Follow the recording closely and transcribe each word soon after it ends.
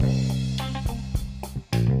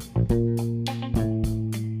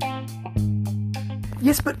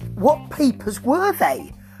Yes, but what papers were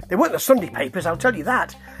they? They weren't the Sunday papers, I'll tell you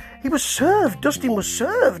that. Dustin was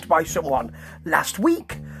served by someone last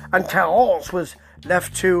week, and Terence was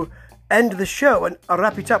left to end the show and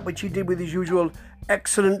wrap it up, which he did with his usual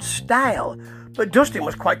excellent style. But Dustin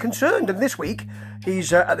was quite concerned, and this week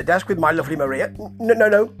he's at the desk with my lovely Maria.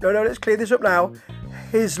 No, let's clear this up now.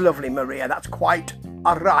 His lovely Maria, that's quite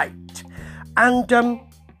all right. And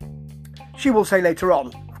she will say later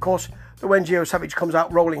on, of course, that when Geo Savage comes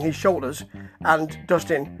out rolling his shoulders and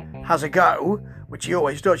Dustin has a go, which he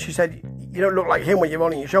always does, she said, you don't look like him when you're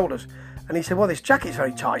rolling your shoulders. And he said, well, this jacket's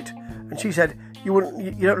very tight. And she said, you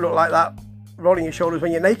don't look like that rolling your shoulders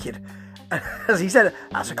when you're naked. And as he said,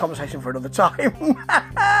 that's a conversation for another time.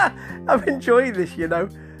 I'm enjoying this, you know.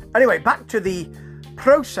 Anyway, back to the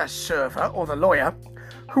process server, or the lawyer,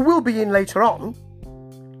 who will be in later on.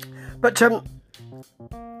 But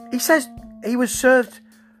he says he was served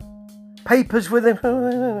papers with him.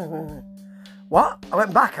 What? I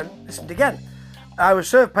went back and listened again. I was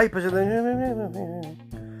served papers with him.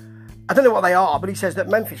 I don't know what they are, but he says that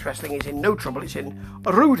Memphis wrestling is in no trouble. It's in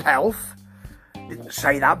rude health. Didn't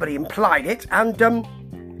say that, but he implied it. And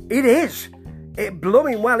it is. It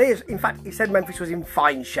blooming well is. In fact, he said Memphis was in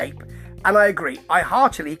fine shape. And I agree. I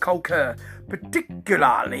heartily concur,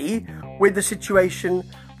 particularly with the situation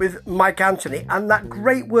with Mike Anthony and that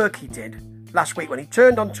great work he did last week when he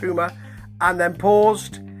turned on Tuma and then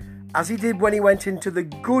paused, as he did when he went into the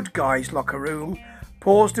good guys' locker room,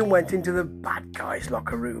 paused and went into the bad guys'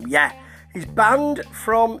 locker room. Yeah, he's banned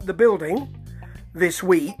from the building this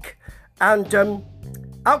week, and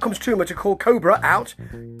out comes Tuma to call Cobra out.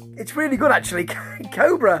 It's really good, actually.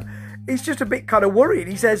 Cobra, he's just a bit kind of worried.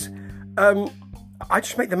 He says, I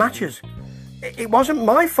just make the matches. It wasn't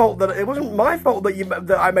my fault that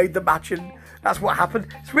I made the match, and that's what happened.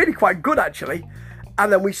 It's really quite good, actually.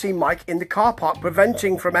 And then we see Mike in the car park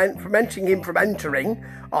preventing him from entering.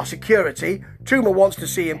 Our security. Tuma wants to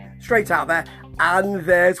see him straight out there, and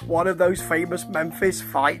there's one of those famous Memphis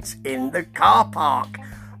fights in the car park.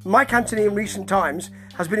 Mike Anthony in recent times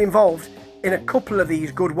has been involved in a couple of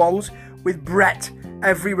these good ones with Brett.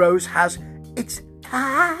 Every rose has its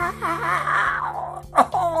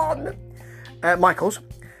on. Michaels,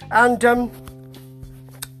 and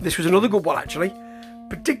this was another good one, actually,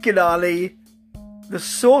 particularly the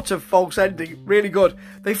sort of false ending, really good.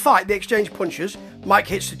 They fight, they exchange punches. Mike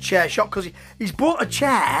hits the chair shot because he's brought a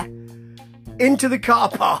chair into the car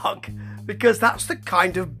park because that's the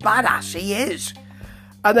kind of badass he is.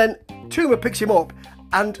 And then Tuma picks him up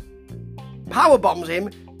and power bombs him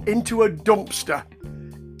into a dumpster.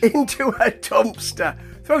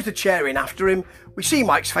 Throws the chair in after him. We see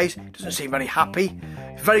Mike's face, doesn't seem very happy.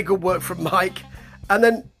 Very good work from Mike. And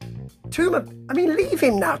then Tuma, leave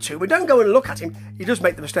him now, Tuma. Don't go and look at him. He does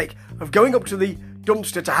make the mistake of going up to the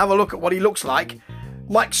dumpster to have a look at what he looks like.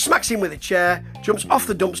 Mike smacks him with a chair, jumps off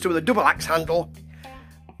the dumpster with a double axe handle.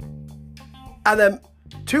 And then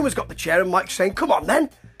Tuma's got the chair and Mike's saying, come on then.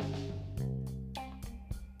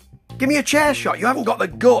 Give me a chair shot. You haven't got the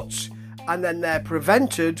guts. And then they're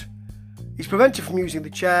prevented. He's prevented from using the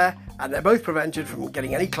chair, and they're both prevented from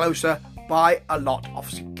getting any closer by a lot of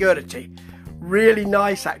security. Really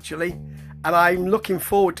nice, actually. And I'm looking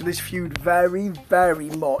forward to this feud very, very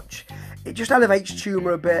much. It just elevates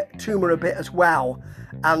Tuma a bit as well.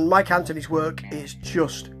 And Mike Anthony's work is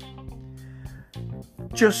just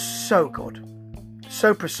so good.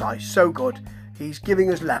 So precise, so good. He's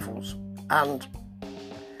giving us levels. And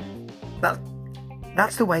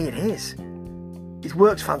that's the way it is. His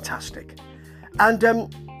work's fantastic. And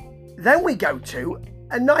then we go to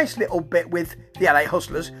a nice little bit with the LA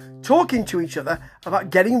Hustlers talking to each other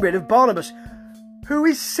about getting rid of Barnabas, who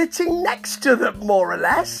is sitting next to them, more or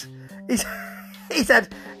less. He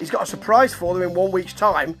said he's got a surprise for them in 1 week's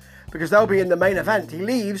time because they'll be in the main event. He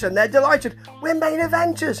leaves and they're delighted. We're main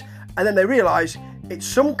eventers. And then they realise it's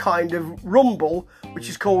some kind of rumble, which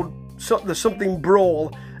is called the something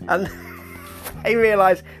brawl. And they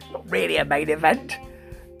realise it's not really a main event.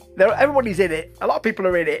 Everybody's in it. A lot of people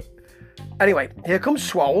are in it. Anyway, here comes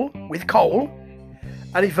Swole with Cole.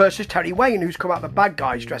 And he's versus Terry Wayne, who's come out the bad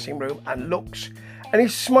guy's dressing room and looks. And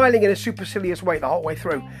he's smiling in a supercilious way the whole way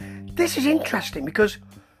through. This is interesting because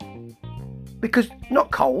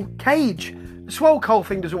not Cole, Cage. The Swole Cole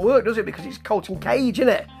thing doesn't work, does it? Because it's Colton Cage,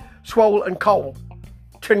 isn't it? Swole and Cole.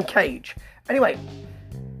 Turn Cage. Anyway,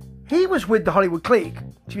 he was with the Hollywood Clique,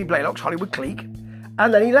 Jimmy Blaylock's Hollywood Clique,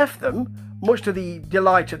 and then he left them, much to the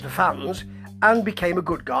delight of the fans, and became a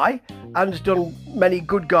good guy, and has done many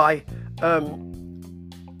good guy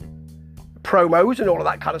promos and all of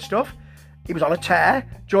that kind of stuff. He was on a tear,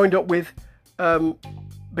 joined up with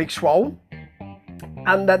Big Swole,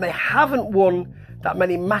 And then they haven't won that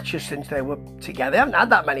many matches since they were together. They haven't had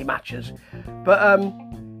that many matches. But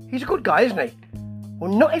he's a good guy, isn't he?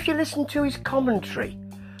 Well, not if you listen to his commentary.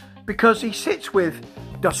 Because he sits with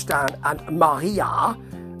Dustin and Maria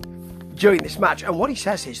during this match. And what he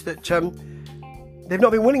says is that they've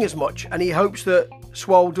not been winning as much. And he hopes that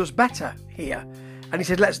Swole does better here. And he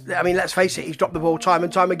said, let's face it, he's dropped the ball time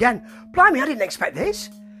and time again. Blimey, I didn't expect this.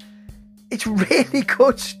 It's really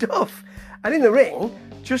good stuff. And in the ring,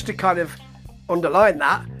 just to kind of underline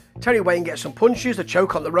that, Terry Wayne gets some punches, the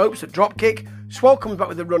choke on the ropes, the drop kick. Swole comes back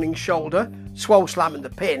with the running shoulder. Swole slamming the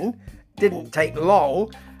pin. Didn't take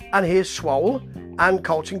long. And here's Swole and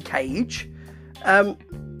Colton Cage.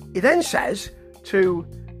 He then says to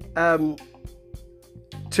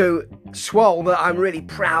Swole that I'm really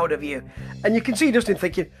proud of you. And you can see Dustin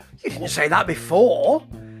thinking, you didn't say that before.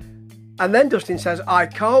 And then Dustin says, I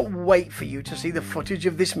can't wait for you to see the footage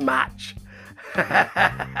of this match.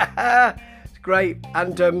 It's great.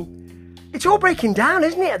 And it's all breaking down,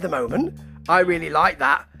 isn't it, at the moment? I really like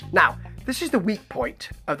that. Now, this is the weak point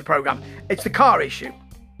of the programme. It's the car issue.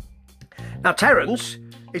 Now, Terence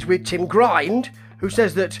is with Tim Grind, who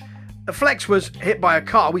says that Flex was hit by a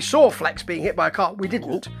car. We saw Flex being hit by a car. We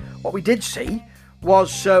didn't. What we did see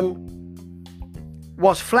was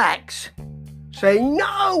Flex saying,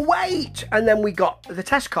 no, wait! And then we got the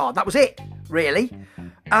test card. That was it, really.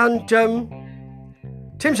 And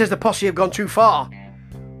Tim says the posse have gone too far.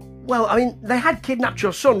 Well, I mean, they had kidnapped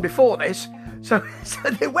your son before this, so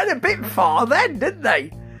they went a bit far then, didn't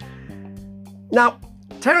they? Now,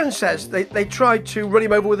 Terence says they tried to run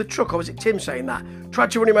him over with a truck, or was it Tim saying that?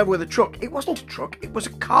 Tried to run him over with a truck. It wasn't a truck, it was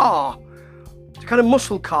a car. It's a kind of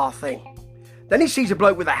muscle car thing. Then he sees a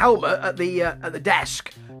bloke with a helmet at the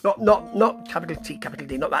desk. Not capital T, capital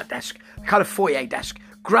D, not that desk. The kind of foyer desk.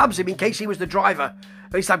 Grabs him in case he was the driver.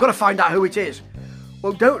 And he said, I've got to find out who it is.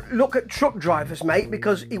 Well, don't look at truck drivers, mate,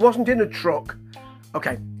 because he wasn't in a truck.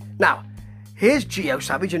 Okay, now, here's Gio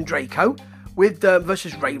Savage and Draco with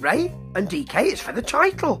versus Ray Ray and DK. It's for the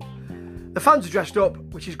title. The fans are dressed up,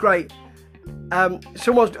 which is great.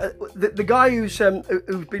 Someone's the guy who's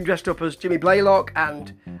been dressed up as Jimmy Blaylock,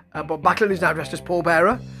 and Bob Backlund is now dressed as Paul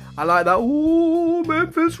Bearer. I like that. Ooh,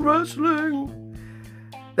 Memphis wrestling.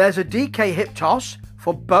 There's a DK hip toss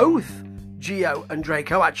for both Gio and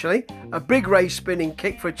Draco, actually. A big Ray spinning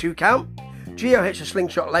kick for a 2 count. Gio hits a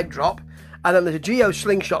slingshot leg drop. And then there's a Gio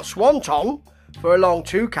slingshot swanton for a long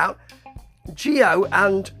 2 count. Gio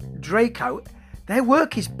and Draco, their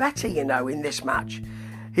work is better, you know, in this match.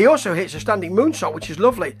 He also hits a standing moonsault, which is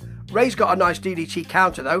lovely. Ray's got a nice DDT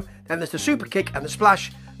counter, though. Then there's the super kick and the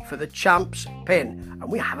splash for the champ's pin.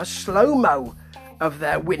 And we have a slow-mo of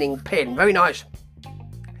their winning pin. Very nice.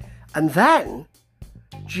 And then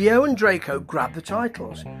Gio and Draco grab the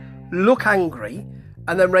titles, look angry,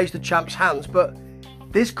 and then raise the champ's hands. But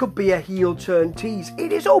this could be a heel turn tease.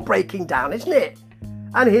 It is all breaking down, isn't it?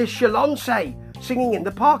 And here's Shalonce singing in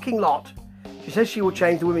the parking lot. She says she will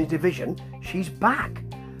change the women's division. She's back.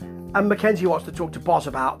 And Mackenzie wants to talk to Boz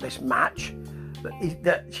about this match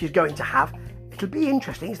that she's going to have. It'll be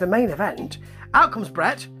interesting. It's the main event. Out comes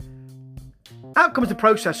Brett. Out comes the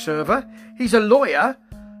process server. He's a lawyer.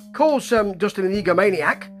 Calls Dustin an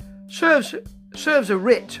egomaniac. Serves a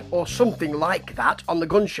writ or something like that on the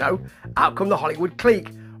gun show. Out come the Hollywood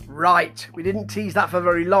clique. Right. We didn't tease that for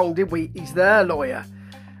very long, did we? He's their lawyer.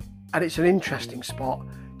 And it's an interesting spot.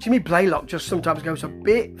 Jimmy Blaylock just sometimes goes a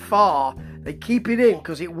bit far. They keep it in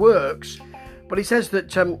because it works. But he says that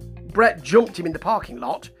Brett jumped him in the parking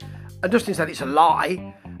lot. And Dustin said it's a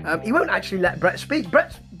lie. He won't actually let Brett speak.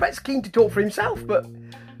 Brett's keen to talk for himself, but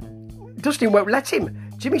Dustin won't let him.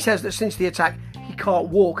 Jimmy says that since the attack, he can't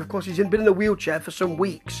walk. Of course, he's been in a wheelchair for some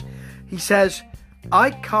weeks. He says, I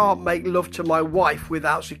can't make love to my wife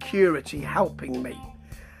without security helping me.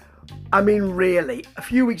 I mean, really, a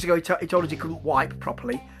few weeks ago he told us he couldn't wipe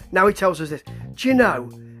properly. Now he tells us this. Do you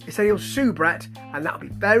know, he said he'll sue Brett, and that'll be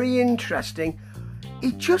very interesting.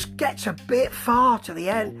 He just gets a bit far to the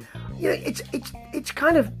end. You know, it's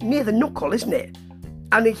kind of near the knuckle, isn't it?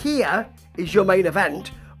 And here is your main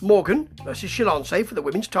event. Morgan versus Shalonce for the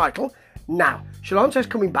women's title. Now, Shalonce's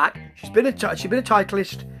coming back. She's been a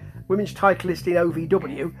titleist, women's titleist in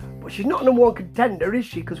OVW, but she's not a number one contender, is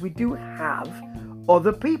she? Because we do have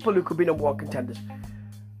other people who could be number one contenders.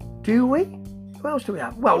 Do we? Who else do we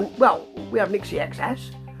have? Well, we have Nixie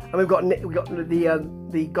XS, and we've got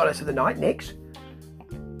the Goddess of the Night, Nix.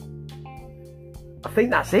 I think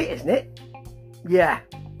that's it, isn't it? Yeah.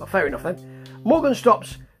 Well, fair enough then. Morgan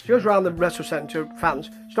stops. She goes around the Wrestle Centre fans,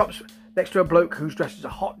 stops next to a bloke who's dressed as a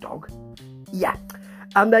hot dog. Yeah.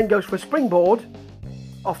 And then goes for a springboard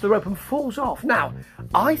off the rope and falls off. Now,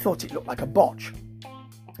 I thought it looked like a botch,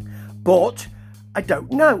 but I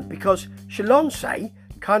don't know, because Shalonce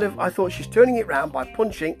I thought she's turning it round by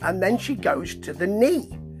punching, and then she goes to the knee.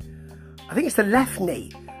 I think it's the left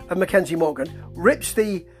knee of Mackenzie Morgan, rips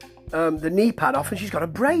the knee pad off, and she's got a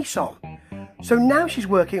brace on. So now she's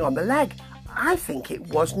working on the leg. I think it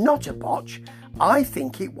was not a botch. I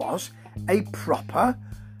think it was I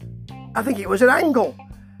think it was an angle.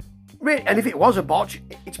 And if it was a botch,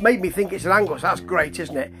 it's made me think it's an angle, so that's great,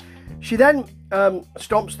 isn't it? She then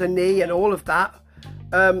stomps the knee and all of that.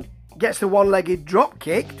 Gets the one-legged drop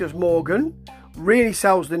kick, does Morgan. Really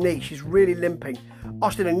sells the knee. She's really limping.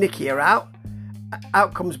 Austin and Nikki are out.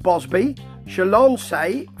 Out comes Bosby.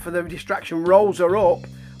 Shalonce, for the distraction, rolls her up.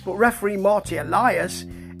 But referee Marty Elias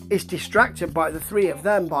is distracted by the three of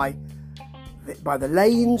them, by the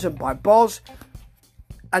lanes and by Boz.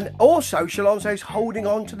 And also, Shalonce's holding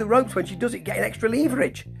on to the ropes when she does it, getting extra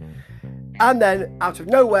leverage. And then, out of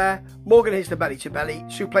nowhere, Morgan hits the belly-to-belly,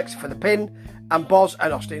 suplex for the pin, and Boz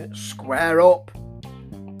and Austin square up.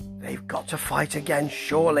 They've got to fight again,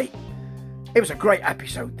 surely. It was a great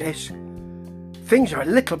episode, this. Things are a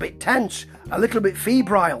little bit tense, a little bit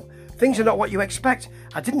febrile. Things are not what you expect.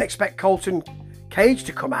 I didn't expect Colton Cage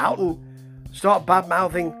to come out and start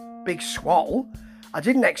bad-mouthing Big Swole. I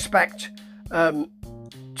didn't expect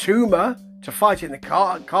Tuma to fight in the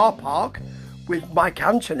car park with Mike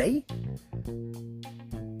Anthony.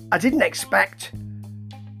 I didn't expect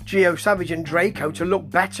Gio Savage and Draco to look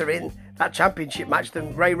better in that championship match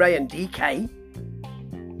than Ray Ray and DK.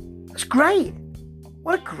 That's great.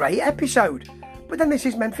 What a great episode. But then this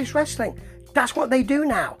is Memphis Wrestling. That's what they do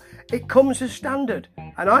now. It comes as standard.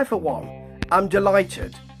 And I, for one, am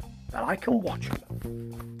delighted that I can watch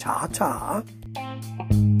them. Ta-ta.